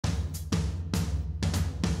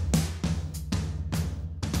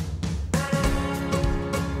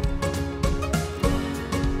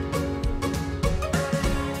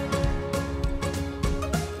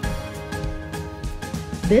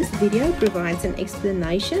This video provides an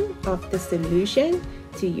explanation of the solution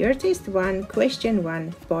to Year Test 1, Question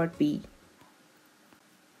 1, Part B.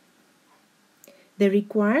 The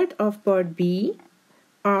required of Part B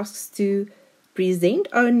asks to present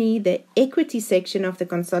only the equity section of the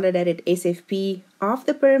consolidated SFP of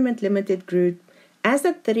the Pyramid Limited Group as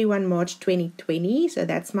at 31 March 2020, so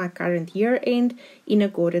that's my current year end, in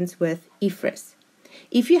accordance with IFRS.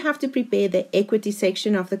 If you have to prepare the equity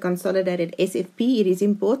section of the consolidated SFP, it is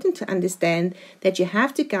important to understand that you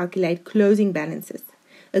have to calculate closing balances.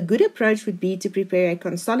 A good approach would be to prepare a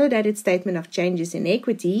consolidated statement of changes in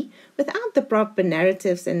equity without the proper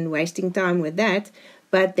narratives and wasting time with that,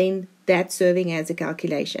 but then that serving as a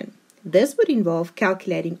calculation. This would involve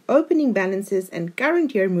calculating opening balances and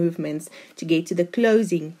current year movements to get to the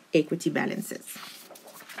closing equity balances.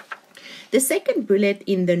 The second bullet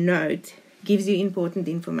in the note gives you important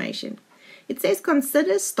information. It says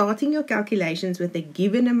consider starting your calculations with the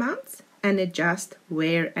given amounts and adjust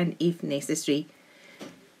where and if necessary.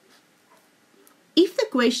 If the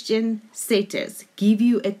question setters give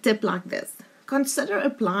you a tip like this, consider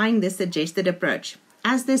applying the suggested approach,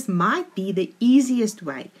 as this might be the easiest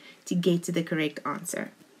way to get to the correct answer.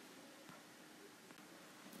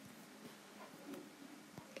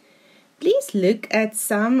 Please look at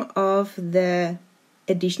some of the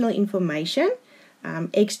additional information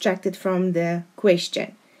extracted from the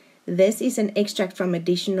question. This is an extract from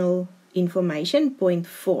additional information, point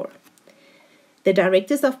 4. The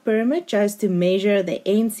directors of Pyramid chose to measure the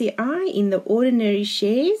NCI in the ordinary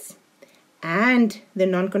shares and the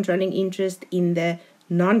non-controlling interest in the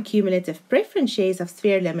non-cumulative preference shares of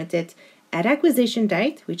Sphere Limited at acquisition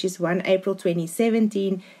date, which is 1 April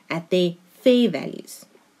 2017, at their fair values.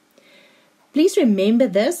 Please remember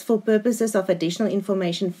this for purposes of additional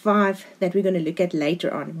information 5 that we're going to look at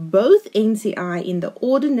later on. Both NCI in the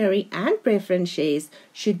ordinary and preference shares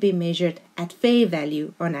should be measured at fair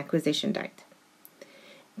value on acquisition date.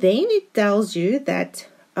 Then it tells you that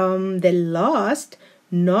the last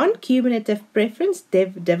non-cumulative preference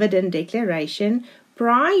dividend declaration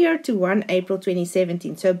prior to 1 April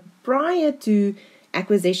 2017, so prior to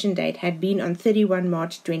acquisition date, had been on 31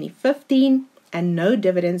 March 2015, and no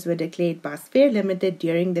dividends were declared by Sphere Limited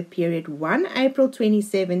during the period 1 April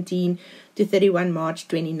 2017 to 31 March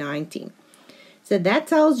 2019. So that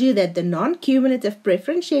tells you that the non-cumulative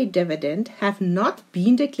preference share dividend have not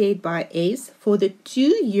been declared by S for the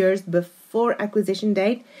 2 years before acquisition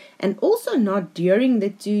date, and also not during the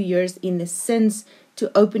 2 years in the since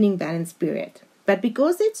to opening balance period. But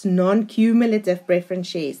because it's non-cumulative preference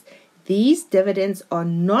shares, these dividends are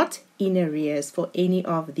not in arrears for any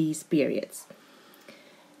of these periods.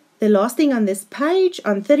 The last thing on this page,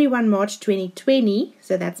 on 31 March 2020,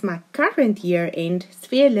 so that's my current year end,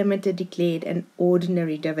 Sphere Limited declared an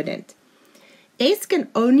ordinary dividend. S can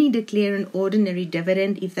only declare an ordinary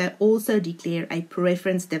dividend if they also declare a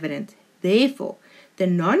preference dividend. Therefore, the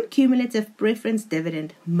non-cumulative preference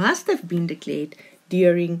dividend must have been declared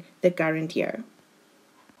during the current year.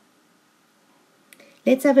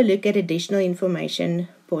 Let's have a look at additional information,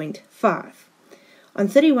 point 5. On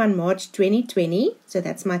 31 March 2020, so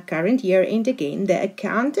that's my current year end again, the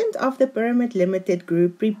accountant of the Pyramid Limited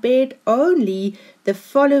Group prepared only the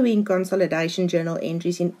following consolidation journal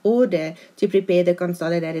entries in order to prepare the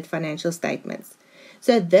consolidated financial statements.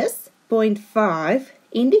 So this point 5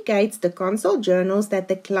 indicates the consol journals that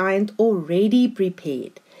the client already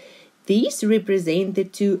prepared. These represent the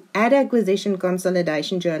two at-acquisition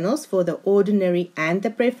consolidation journals for the ordinary and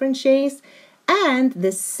the preference shares, and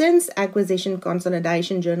the since acquisition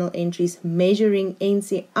consolidation journal entries measuring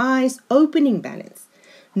NCI's opening balance.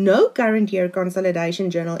 No current year consolidation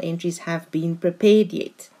journal entries have been prepared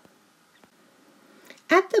yet.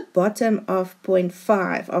 At the bottom of point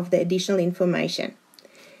 5 of the additional information,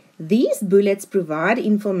 these bullets provide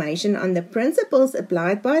information on the principles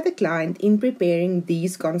applied by the client in preparing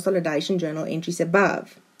these consolidation journal entries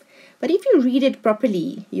above. But if you read it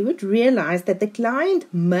properly, you would realize that the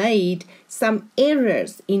client made some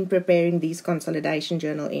errors in preparing these consolidation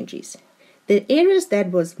journal entries. The errors that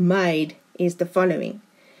was made is the following.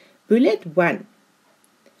 Bullet 1.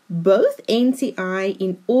 Both NCI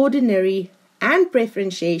in ordinary and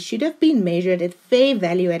preference shares should have been measured at fair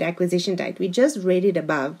value at acquisition date. We just read it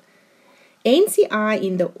above. NCI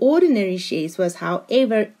in the ordinary shares was,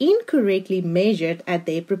 however, incorrectly measured at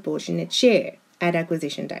their proportionate share at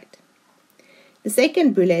acquisition date. The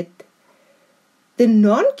second bullet, the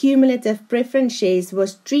non-cumulative preference shares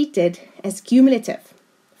was treated as cumulative.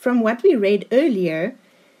 From what we read earlier,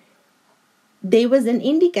 there was an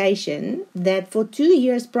indication that for 2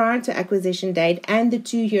 years prior to acquisition date and the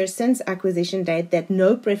 2 years since acquisition date that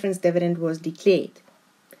no preference dividend was declared.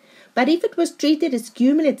 But if it was treated as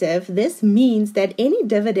cumulative, this means that any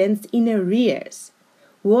dividends in arrears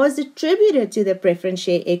was attributed to the preference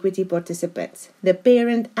share equity participants, the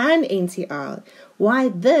parent and NCR, why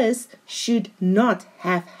this should not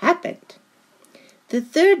have happened. The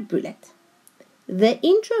third bullet, the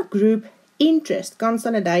intra-group interest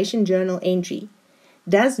consolidation journal entry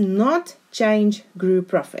does not change group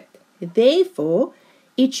profit. Therefore,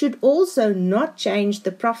 it should also not change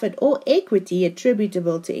the profit or equity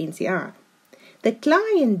attributable to NCR. The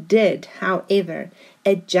client did, however,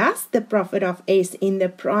 adjust the profit of S in the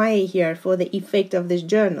prior year for the effect of this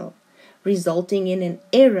journal, resulting in an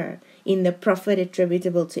error in the profit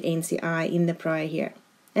attributable to NCI in the prior year.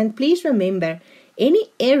 And please remember, any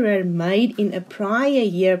error made in a prior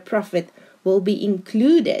year profit will be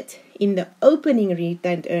included in the opening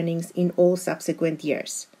retained earnings in all subsequent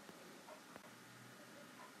years.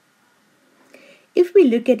 If we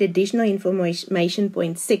look at additional information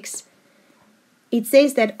point 6, it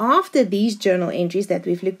says that after these journal entries that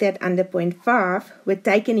we've looked at under point 5 were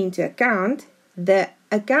taken into account, the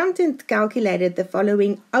accountant calculated the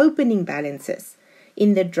following opening balances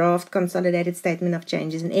in the draft consolidated statement of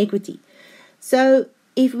changes in equity. So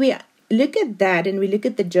if we look at that and we look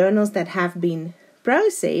at the journals that have been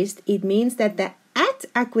processed, it means that the at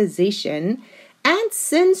acquisition and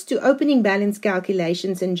since to opening balance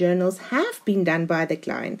calculations and journals have been done by the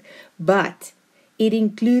client, but it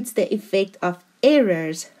includes the effect of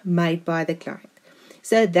errors made by the client.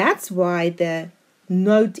 So that's why the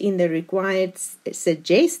note in the required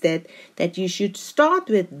suggested that you should start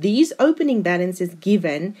with these opening balances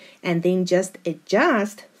given and then just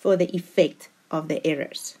adjust for the effect of the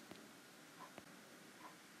errors.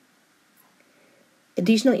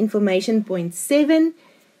 Additional information point 7.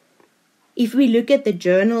 If we look at the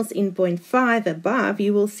journals in point 5 above,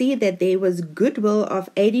 you will see that there was goodwill of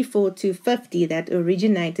 84,250 that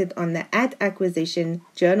originated on the at acquisition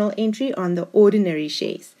journal entry on the ordinary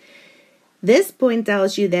shares. This point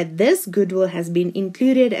tells you that this goodwill has been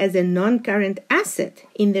included as a non-current asset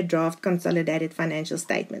in the draft consolidated financial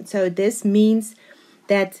statement. So this means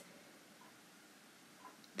that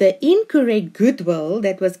the incorrect goodwill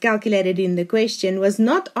that was calculated in the question was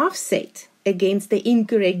not offset against the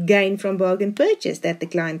incorrect gain from bargain purchase that the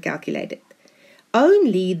client calculated.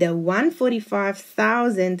 Only the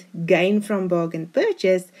 145,000 gain from bargain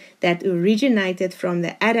purchase that originated from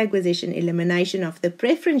the at acquisition elimination of the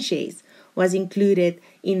preference shares was included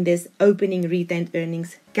in this opening retained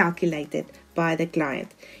earnings calculated by the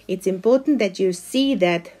client. It's important that you see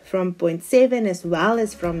that from point 7 as well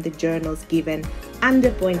as from the journals given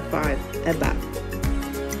under point 5 above.